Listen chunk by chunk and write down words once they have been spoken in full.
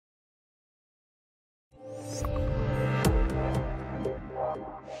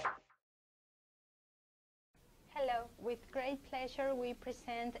with great pleasure we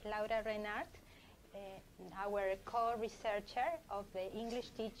present Laura Renart, our co-researcher of the English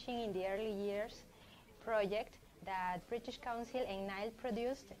Teaching in the Early Years project that British Council and NILE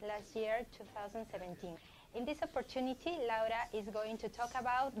produced last year, 2017. In this opportunity, Laura is going to talk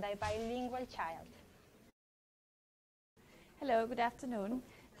about the bilingual child. Hello, good afternoon.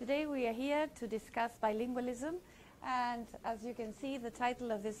 Today we are here to discuss bilingualism, and as you can see, the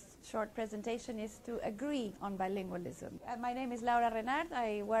title of this short presentation is to agree on bilingualism. My name is Laura Renart.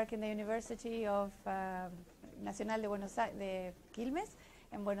 I work in the University of Nacional de Quilmes,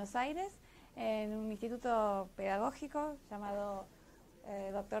 en Buenos Aires, en un instituto pedagógico llamado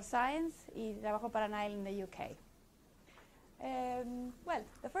Dr. Science, y trabajo para NILE in the UK. Well,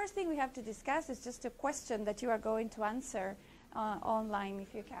 the first thing we have to discuss is just a question that you are going to answer online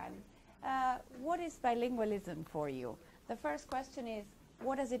if you can. What is bilingualism for you? The first question is,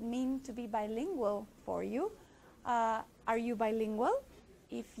 what does it mean to be bilingual for you? Are you bilingual?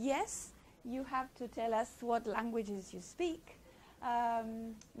 If yes, you have to tell us what languages you speak.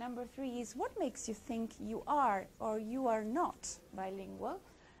 Number 3 is, what makes you think you are or you are not bilingual?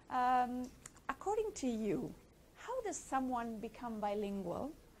 According to you, how does someone become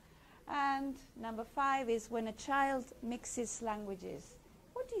bilingual? And number 5 is, when a child mixes languages,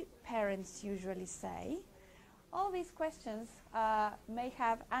 what do parents usually say? All these questions may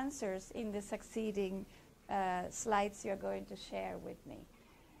have answers in the succeeding slides you're going to share with me.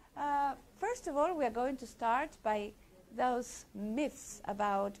 First of all, we are going to start by those myths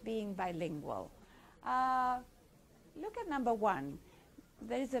about being bilingual. Look at number 1.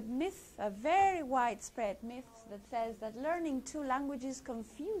 There is a myth, a very widespread myth, that says that learning 2 languages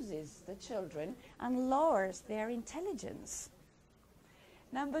confuses the children and lowers their intelligence.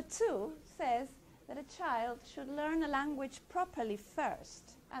 Number 2 says that a child should learn a language properly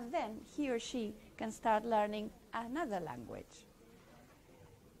first, and then he or she can start learning another language.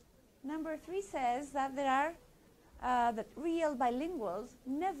 Number 3 says that that real bilinguals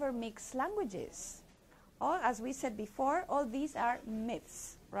never mix languages. Or, as we said before, all these are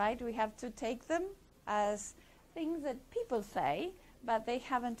myths, right? We have to take them as things that people say, but they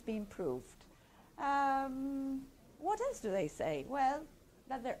haven't been proved. What else do they say? Well,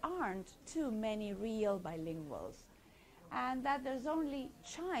 that there aren't too many real bilinguals, and that there's only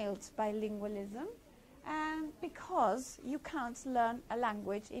child's bilingualism, and because you can't learn a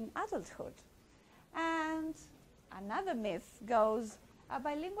language in adulthood. And another myth goes, a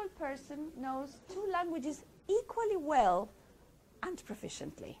bilingual person knows 2 languages equally well and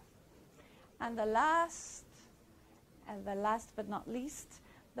proficiently. And the last but not least,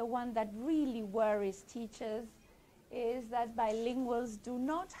 the one that really worries teachers, is that bilinguals do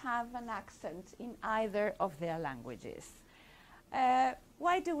not have an accent in either of their languages.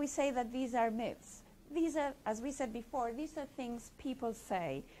 Why do we say that these are myths? These are, as we said before, these are things people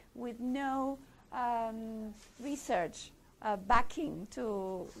say with no research backing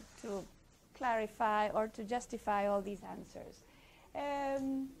to clarify or to justify all these answers.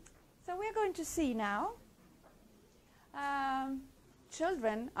 So we're going to see now.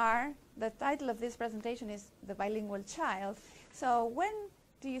 Children are, the title of this presentation is The Bilingual Child. So when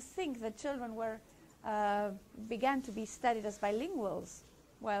do you think that children began to be studied as bilinguals?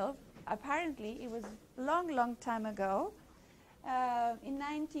 Well, apparently it was a long time ago. In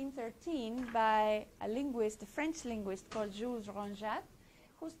 1913, by a linguist, a French linguist called Jules Renart,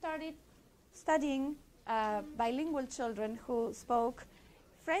 who started studying bilingual children who spoke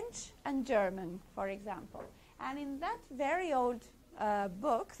French and German, for example. And in that very old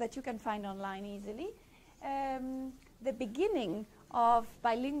book that you can find online easily, the beginning of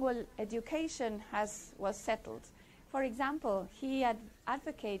bilingual education was settled. For example, he had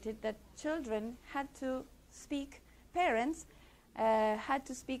advocated that children had to speak, parents had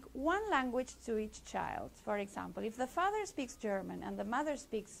to speak 1 language to each child. For example, if the father speaks German and the mother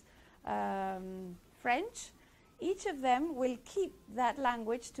speaks French, each of them will keep that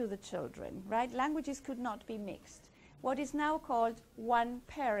language to the children, right? Languages could not be mixed. What is now called 1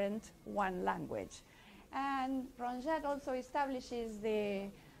 parent, 1 language. And Renart also establishes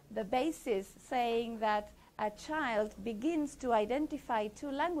the basis, saying that a child begins to identify 2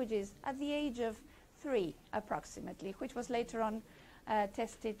 languages at the age of 3 approximately, which was later on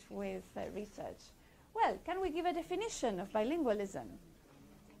tested with research. Well, can we give a definition of bilingualism?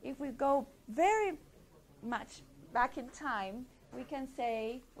 If we go very much back in time, we can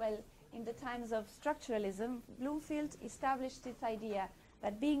say, well, in the times of structuralism, Bloomfield established this idea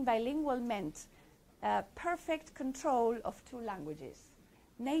that being bilingual meant perfect control of 2 languages,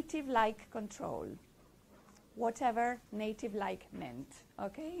 native-like control, whatever native-like meant.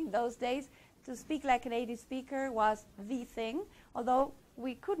 Okay, in those days, to speak like a native speaker was the thing, although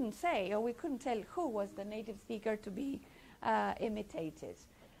we couldn't say, or we couldn't tell who was the native speaker to be imitated.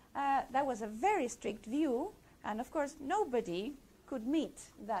 That was a very strict view, and of course nobody could meet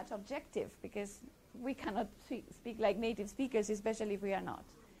that objective, because we cannot speak like native speakers, especially if we are not.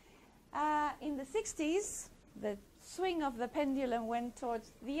 In the 60s, the swing of the pendulum went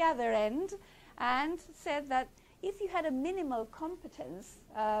towards the other end and said that if you had a minimal competence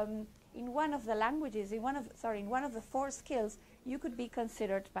in one of the languages, in one of the 4 skills, you could be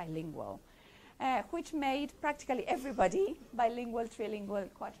considered bilingual, which made practically everybody bilingual, trilingual,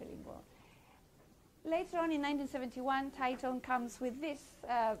 quadrilingual. Later on in 1971, Taitung comes with this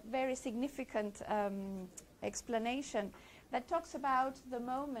very significant explanation that talks about the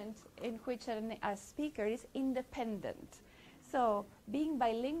moment in which a speaker is independent. So being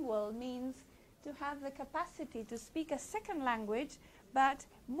bilingual means to have the capacity to speak a second language, but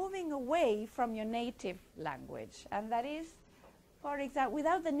moving away from your native language. And that is, for example,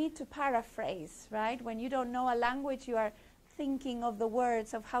 without the need to paraphrase, right? When you don't know a language, you are thinking of the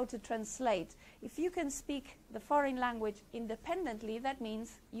words of how to translate. If you can speak the foreign language independently, that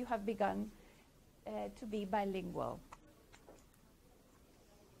means you have begun to be bilingual.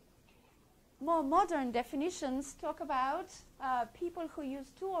 More modern definitions talk about people who use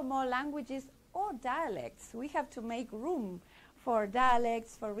 2 or more languages or dialects. We have to make room for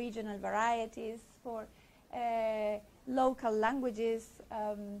dialects, for regional varieties, for local languages.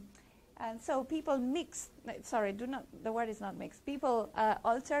 And so people mix, the word is not mixed. People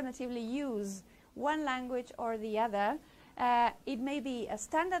alternatively use one language or the other. It may be a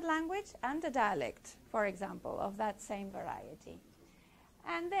standard language and a dialect, for example, of that same variety.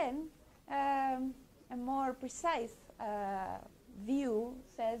 And then a more precise view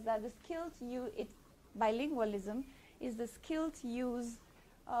says that the skilled bilingualism is the skilled use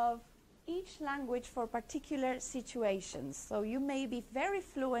of each language for particular situations. So you may be very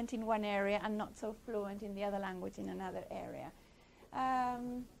fluent in one area and not so fluent in the other language in another area.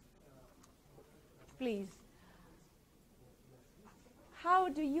 Please. How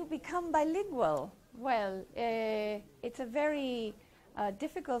do you become bilingual? Well, it's a very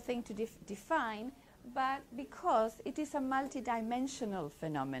difficult thing to define, but because it is a multidimensional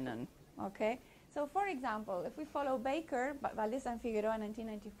phenomenon, okay? So for example, if we follow Baker, Valdez and Figueroa in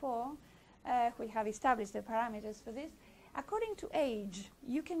 1994, we have established the parameters for this. According to age,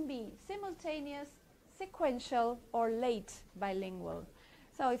 you can be simultaneous, sequential, or late bilingual.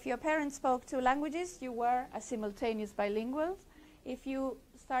 So if your parents spoke 2 languages, you were a simultaneous bilingual. If you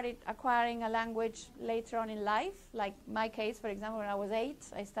started acquiring a language later on in life, like my case, for example, when I was 8,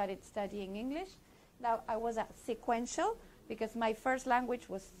 I started studying English. Now I was a sequential, because my first language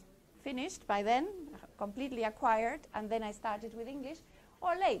was finished by then, completely acquired, and then I started with English.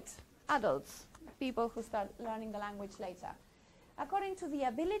 Or late, adults, people who start learning the language later. According to the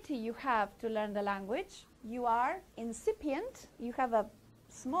ability you have to learn the language, you are incipient, you have a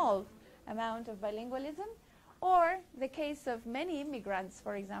small amount of bilingualism, or the case of many immigrants,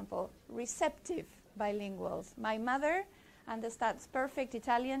 for example, receptive bilinguals. My mother understands perfect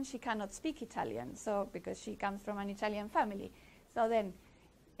Italian. She cannot speak Italian, so because she comes from an Italian family. So then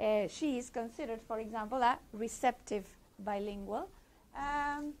she is considered, for example, a receptive bilingual.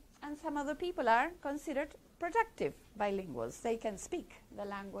 And some other people are considered productive bilinguals. They can speak the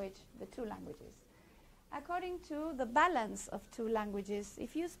language, the 2 languages. According to the balance of 2 languages,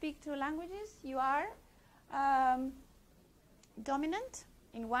 if you speak 2 languages, you are dominant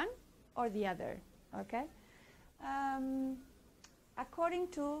in one or the other, okay? According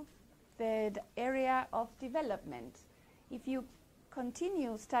to the area of development, if you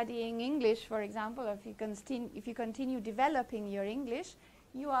continue studying English, for example, or if you continue developing your English,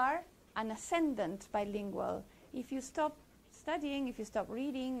 you are an ascendant bilingual. If you stop studying, if you stop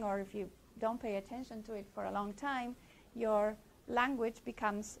reading, or if you don't pay attention to it for a long time, your language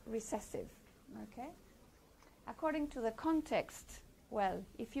becomes recessive, okay? According to the context, well,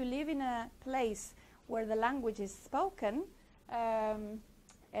 if you live in a place where the language is spoken,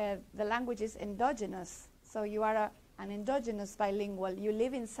 the language is endogenous. So you are an endogenous bilingual. You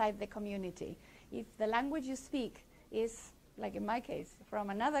live inside the community. If the language you speak is, like in my case, from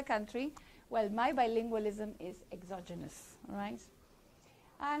another country, well, my bilingualism is exogenous, right?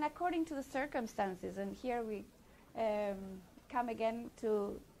 And according to the circumstances, and here we come again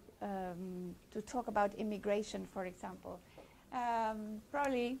to talk about immigration, for example.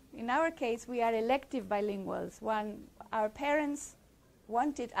 Probably in our case, we are elective bilinguals. Our parents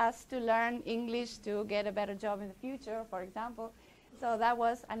wanted us to learn English to get a better job in the future, for example. So that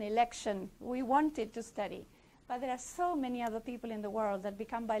was an election. We wanted to study. But there are so many other people in the world that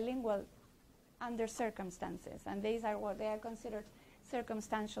become bilingual under circumstances, and these are what they are considered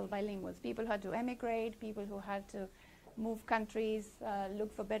circumstantial bilinguals, people who had to emigrate, people who had to move countries,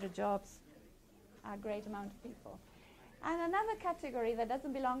 look for better jobs, a great amount of people. And another category that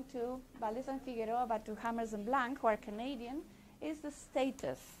doesn't belong to Valdez and Figueroa but to Hammers and Blanc, who are Canadian, is the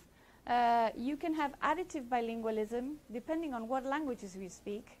status. You can have additive bilingualism depending on what languages we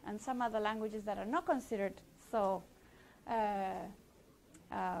speak, and some other languages that are not considered so, they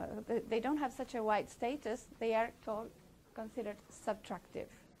don't have such a wide status, they are considered subtractive.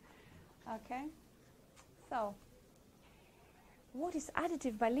 Okay? So, what is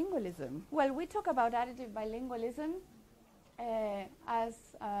additive bilingualism? Well, we talk about additive bilingualism as,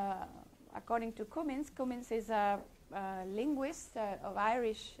 according to Cummins. Cummins is a linguist of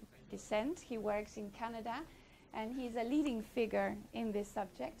Irish descent. He works in Canada, and he's a leading figure in this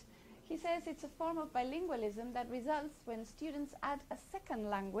subject. He says it's a form of bilingualism that results when students add a second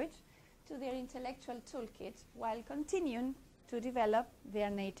language to their intellectual toolkit while continuing to develop their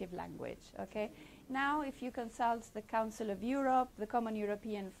native language. Okay? Now, if you consult the Council of Europe, the Common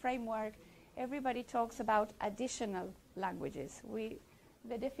European Framework, everybody talks about additional languages.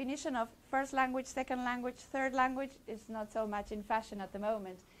 The definition of first language, second language, third language is not so much in fashion at the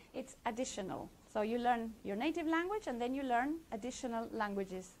moment. It's additional. So you learn your native language and then you learn additional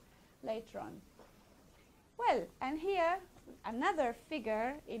languages later on. Well, and here another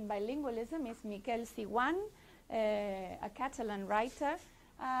figure in bilingualism is Miquel Siguan, a Catalan writer.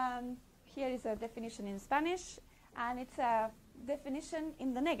 Here is a definition in Spanish, and it's a definition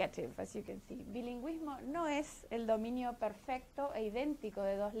in the negative, as you can see. Bilingüismo no es el dominio perfecto e idéntico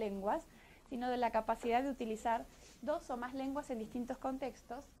de dos lenguas, sino de la capacidad de utilizar dos o más lenguas en distintos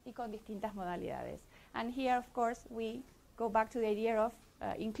contextos y con distintas modalidades. And here, of course, we go back to the idea of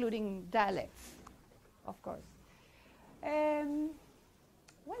including dialects, of course.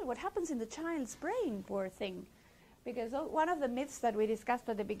 Well, what happens in the child's brain, poor thing? Because one of the myths that we discussed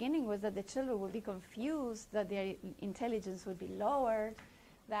at the beginning was that the children would be confused, that their intelligence would be lowered,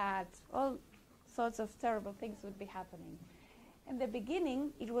 that all sorts of terrible things would be happening. In the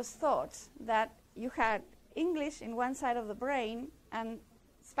beginning, it was thought that you had English in one side of the brain and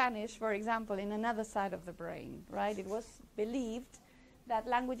Spanish, for example, in another side of the brain, right? It was believed that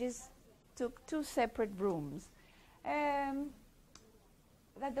languages took two separate rooms, that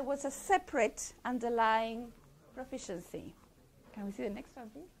there was a separate underlying proficiency. Can we see the next one,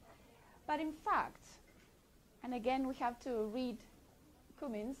 please? But in fact, and again we have to read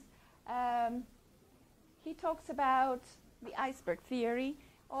Cummins, he talks about the iceberg theory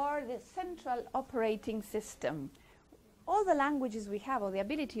or the central operating system. All the languages we have, or the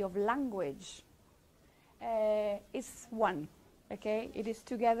ability of language, is one, okay? It is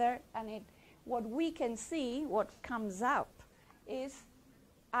together, and what we can see, what comes up, is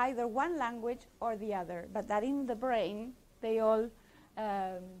either one language or the other, but that in the brain,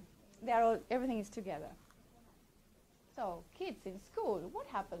 everything is together. So, kids in school, what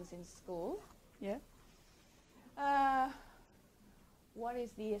happens in school? Yeah. What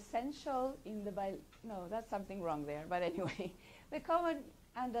is the essential in the no, that's something wrong there, but anyway. The common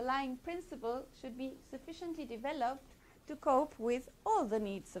underlying principle should be sufficiently developed to cope with all the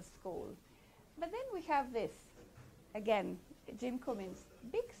needs of school. But then we have this, again, Jim Cummins,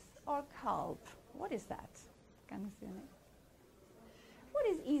 BICS or CULP? What is that? Can you see it? What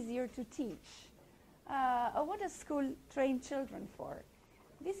is easier to teach? Or what does school train children for?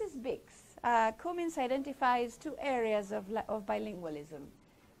 This is BICS. Cummins identifies two areas of bilingualism: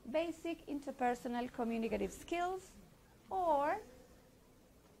 basic interpersonal communicative skills or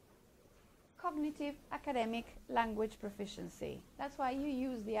cognitive academic language proficiency. That's why you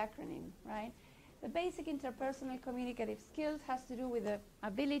use the acronym, right? The basic interpersonal communicative skills has to do with the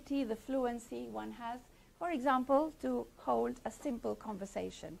ability, the fluency one has, for example, to hold a simple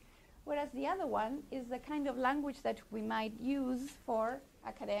conversation. Whereas the other one is the kind of language that we might use for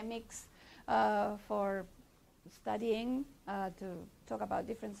academics, for studying, to talk about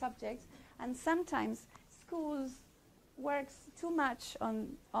different subjects. And sometimes schools works too much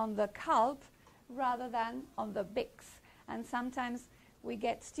on the CULP rather than on the BICS. And sometimes we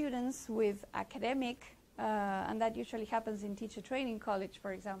get students with academic, and that usually happens in teacher training college,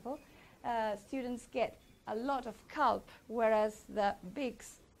 for example. Students get a lot of CULP, whereas the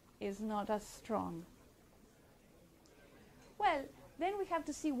BICS is not as strong. Well, then we have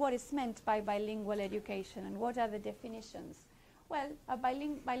to see what is meant by bilingual education and what are the definitions. Well, a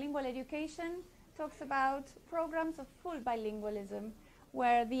bilingual education talks about programs of full bilingualism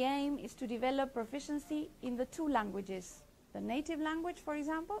where the aim is to develop proficiency in the two languages, the native language, for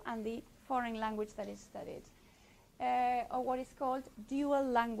example, and the foreign language that is studied. or what is called dual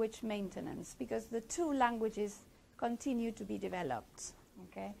language maintenance, because the two languages continue to be developed.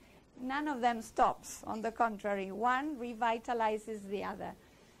 Okay? None of them stops. On the contrary, one revitalizes the other.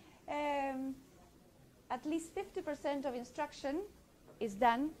 At least 50% of instruction is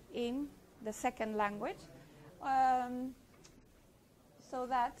done in the second language, so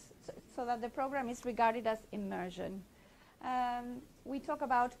that the program is regarded as immersion. We talk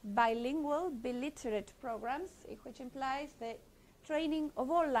about bilingual, biliterate programs, which implies the training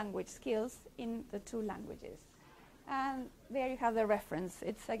of all language skills in the two languages. And there you have the reference.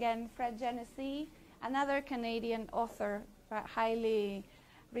 It's again Fred Genesee, another Canadian author, highly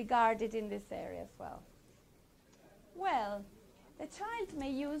regarded in this area as well. Well, the child may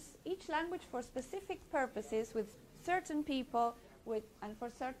use each language for specific purposes with certain people and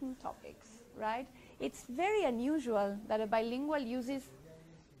for certain topics, right? It's very unusual that a bilingual uses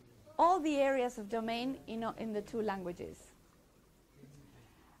all the areas of domain in the two languages.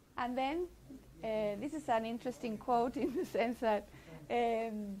 And then, this is an interesting quote in the sense that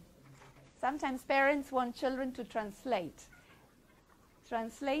sometimes parents want children to translate.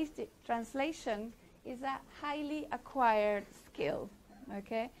 Translation is a highly acquired skill,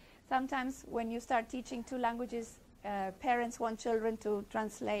 okay? Sometimes when you start teaching two languages, parents want children to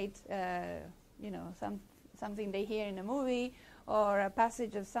translate, something they hear in a movie or a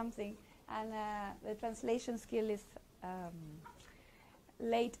passage of something, and the translation skill is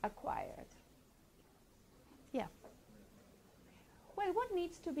late acquired. Yeah. Well, what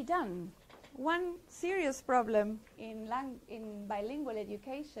needs to be done? One serious problem in bilingual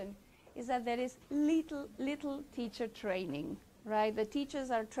education is that there is little teacher training, right? The teachers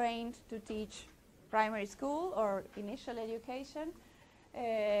are trained to teach primary school or initial education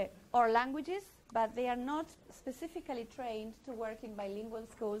or languages, but they are not specifically trained to work in bilingual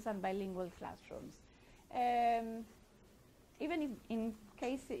schools and bilingual classrooms. Even in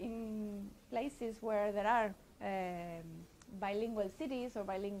places where there are bilingual cities or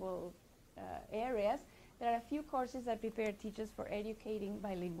bilingual areas, there are a few courses that prepare teachers for educating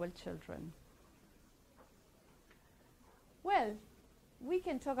bilingual children. Well, we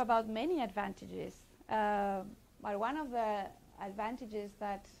can talk about many advantages, but one of the advantages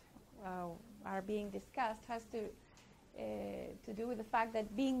that are being discussed has to do with the fact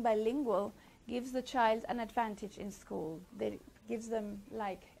that being bilingual gives the child an advantage in school. That gives them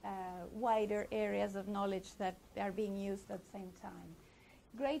wider areas of knowledge that are being used at the same time.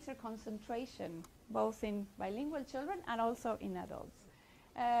 Greater concentration, both in bilingual children and also in adults.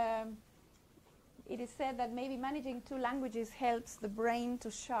 It is said that maybe managing two languages helps the brain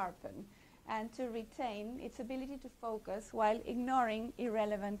to sharpen and to retain its ability to focus while ignoring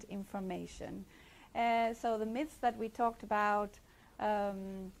irrelevant information. So the myths that we talked about,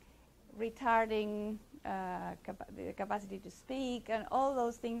 retarding the capacity to speak, and all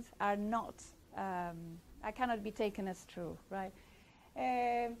those things are not, cannot be taken as true, right?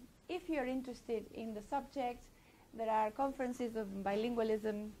 If you're interested in the subject, there are conferences of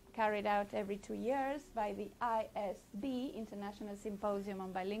bilingualism carried out every 2 years by the ISB, International Symposium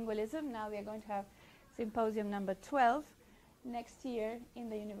on Bilingualism. Now we are going to have symposium number 12 next year in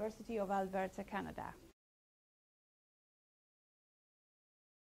the University of Alberta, Canada.